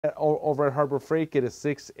over at Harbor Freight, get a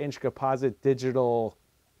 6-inch composite digital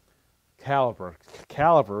caliper.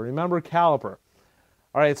 Caliper, remember caliper.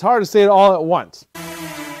 All right, it's hard to say it all at once.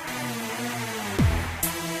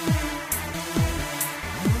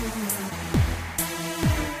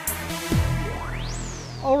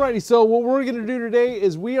 Alrighty, so what we're going to do today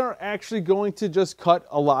is we are actually going to just cut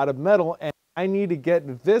a lot of metal, and I need to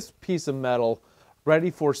get this piece of metal ready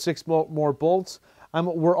for 6 more bolts.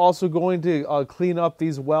 We're also going to clean up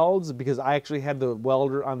these welds because I actually had the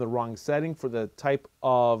welder on the wrong setting for the type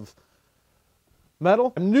of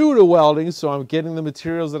metal. I'm new to welding, so I'm getting the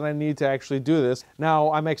materials that I need to actually do this. Now,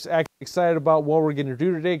 I'm actually excited about what we're going to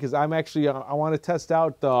do today because I'm actually, I want to test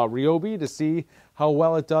out the Ryobi to see how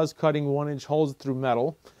well it does cutting 1-inch holes through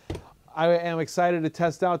metal. I am excited to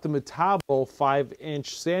test out the Metabo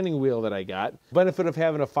 5-inch sanding wheel that I got. The benefit of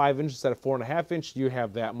having a 5-inch instead of 4.5-inch, you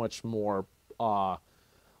have that much more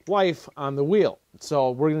life on the wheel.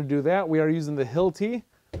 So we're going to do that. We are using the Hilti.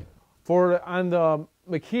 On the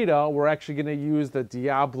Makita, we're actually going to use the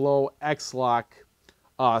Diablo X-Lock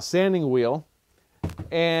sanding wheel.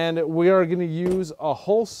 And we are going to use a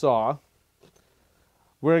hole saw.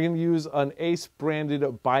 We're going to use an Ace branded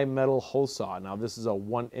bimetal hole saw. Now this is a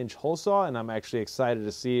 1-inch hole saw, and I'm actually excited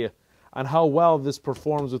to see on how well this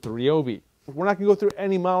performs with the Ryobi. We're not going to go through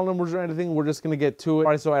any model numbers or anything. We're just going to get to it.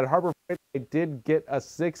 All right, so at Harbor Freight, I did get a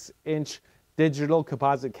 6-inch digital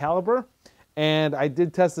composite caliper, and I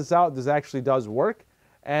did test this out. This actually does work,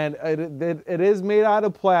 and it is made out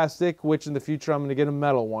of plastic, which in the future I'm going to get a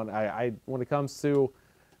metal one. When it comes to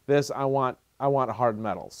this, I want hard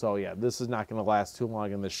metal. So yeah, this is not going to last too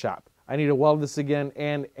long in this shop. I need to weld this again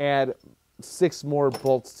and add 6 more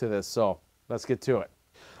bolts to this. So let's get to it.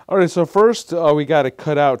 All right, so first we got to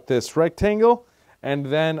cut out this rectangle, and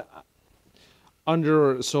then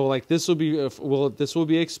so like this will be, this will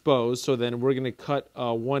be exposed. So then we're going to cut 6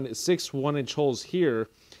 1-inch holes here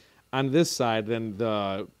on this side. Then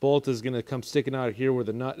the bolt is going to come sticking out here where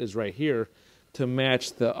the nut is right here to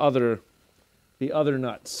match the other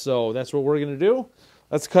nuts. So that's what we're going to do.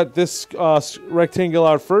 Let's cut this rectangle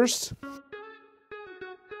out first.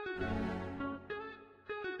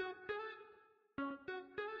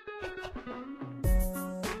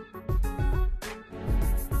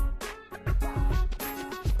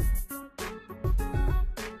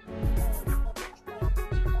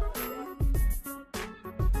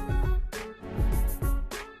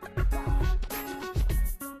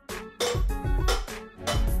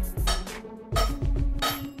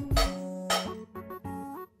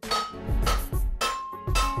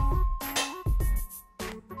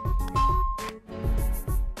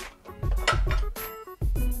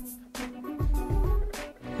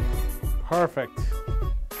 Perfect.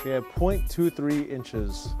 We have 0.23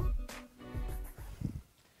 inches.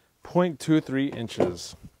 0.23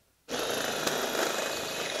 inches.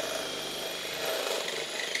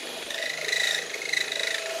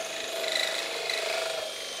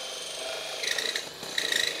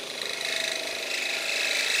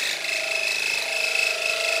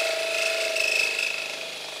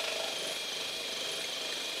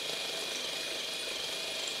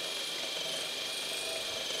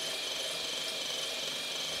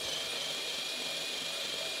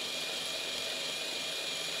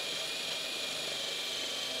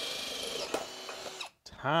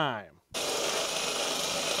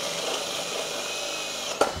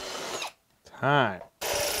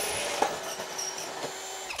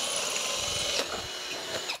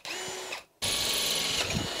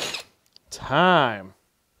 Time.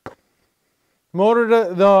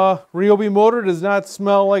 The Ryobi motor does not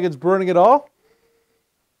smell like it's burning at all.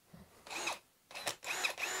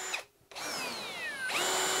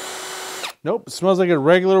 Nope, it smells like a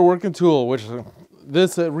regular working tool, which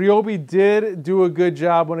this Ryobi did do a good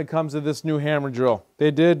job when it comes to this new hammer drill.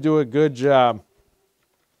 They did do a good job.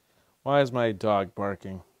 Why is my dog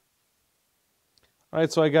barking? All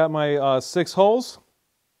right, so I got my 6 holes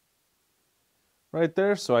right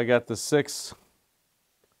there. So I got the 6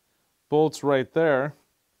 bolts right there.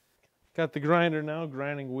 Got the grinder now,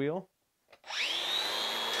 grinding wheel.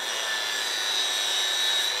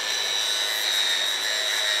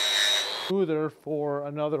 Smoother for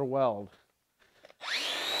another weld.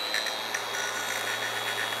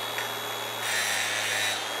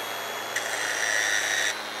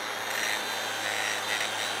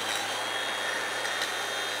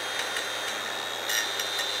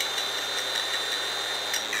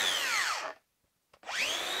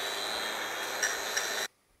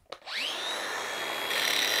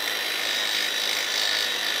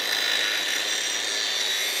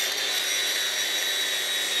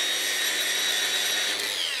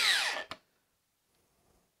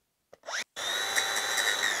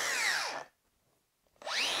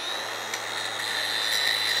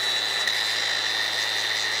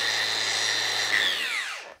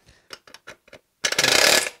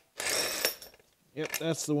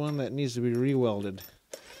 That's the one that needs to be re-welded.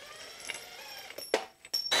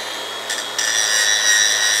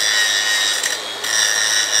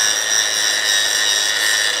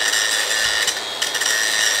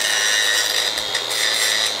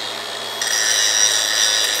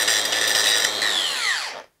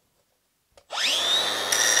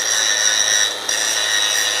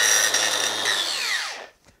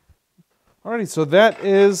 Alrighty, so that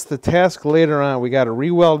is the task later on. We got to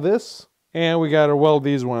re-weld this, and we got to weld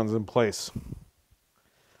these ones in place.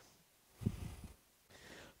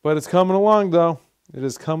 But it's coming along, though. It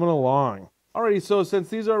is coming along. Alrighty, so since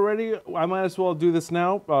these are ready, I might as well do this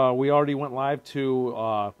now. We already went live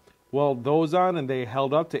to weld those on, and they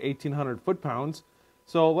held up to 1,800 foot-pounds.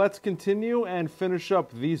 So let's continue and finish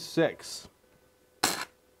up these 6.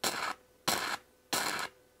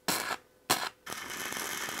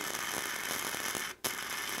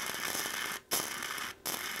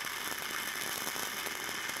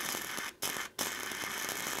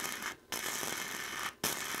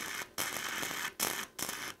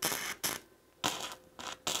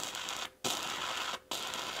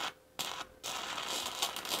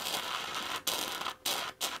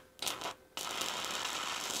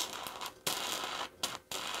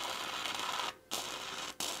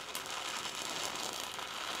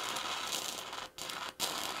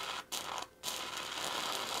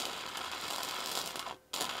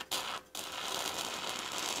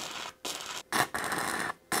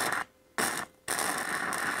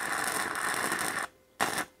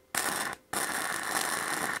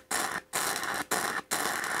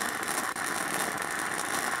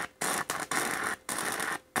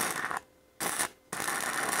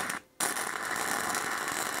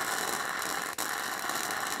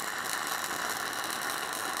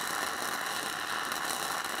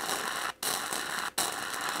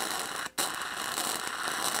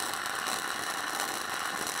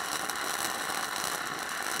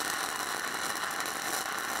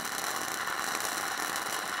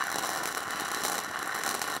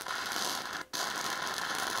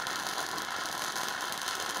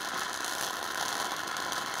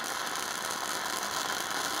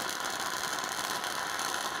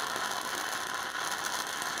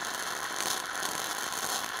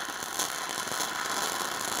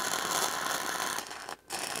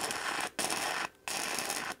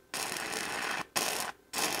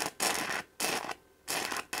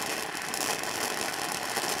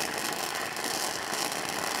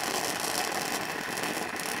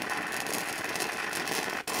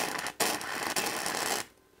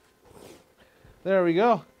 There we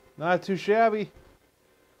go. Not too shabby.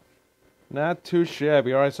 Not too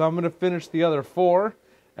shabby. All right, so I'm going to finish the other 4,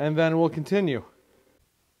 and then we'll continue.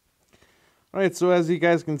 All right, so as you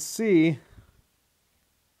guys can see,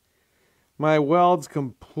 my welds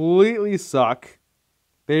completely suck.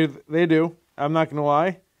 They do. I'm not going to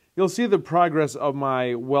lie. You'll see the progress of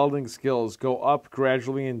my welding skills go up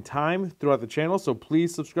gradually in time throughout the channel, so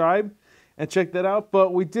please subscribe and check that out.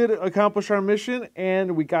 But we did accomplish our mission,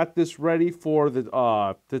 and we got this ready for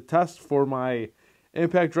the test for my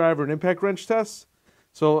impact driver and impact wrench test.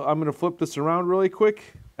 So I'm going to flip this around really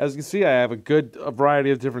quick. As you can see, I have a variety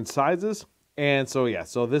of different sizes. And so yeah,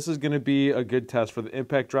 so this is going to be a good test for the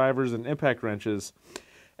impact drivers and impact wrenches.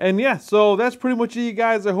 And yeah, so that's pretty much it, you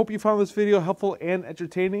guys. I hope you found this video helpful and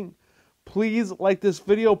entertaining. Please like this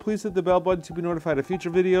video. Please hit the bell button to be notified of future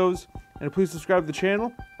videos. And please subscribe to the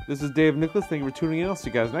channel. This is Dave Nicholas. Thank you for tuning in. I'll see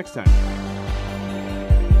you guys next time.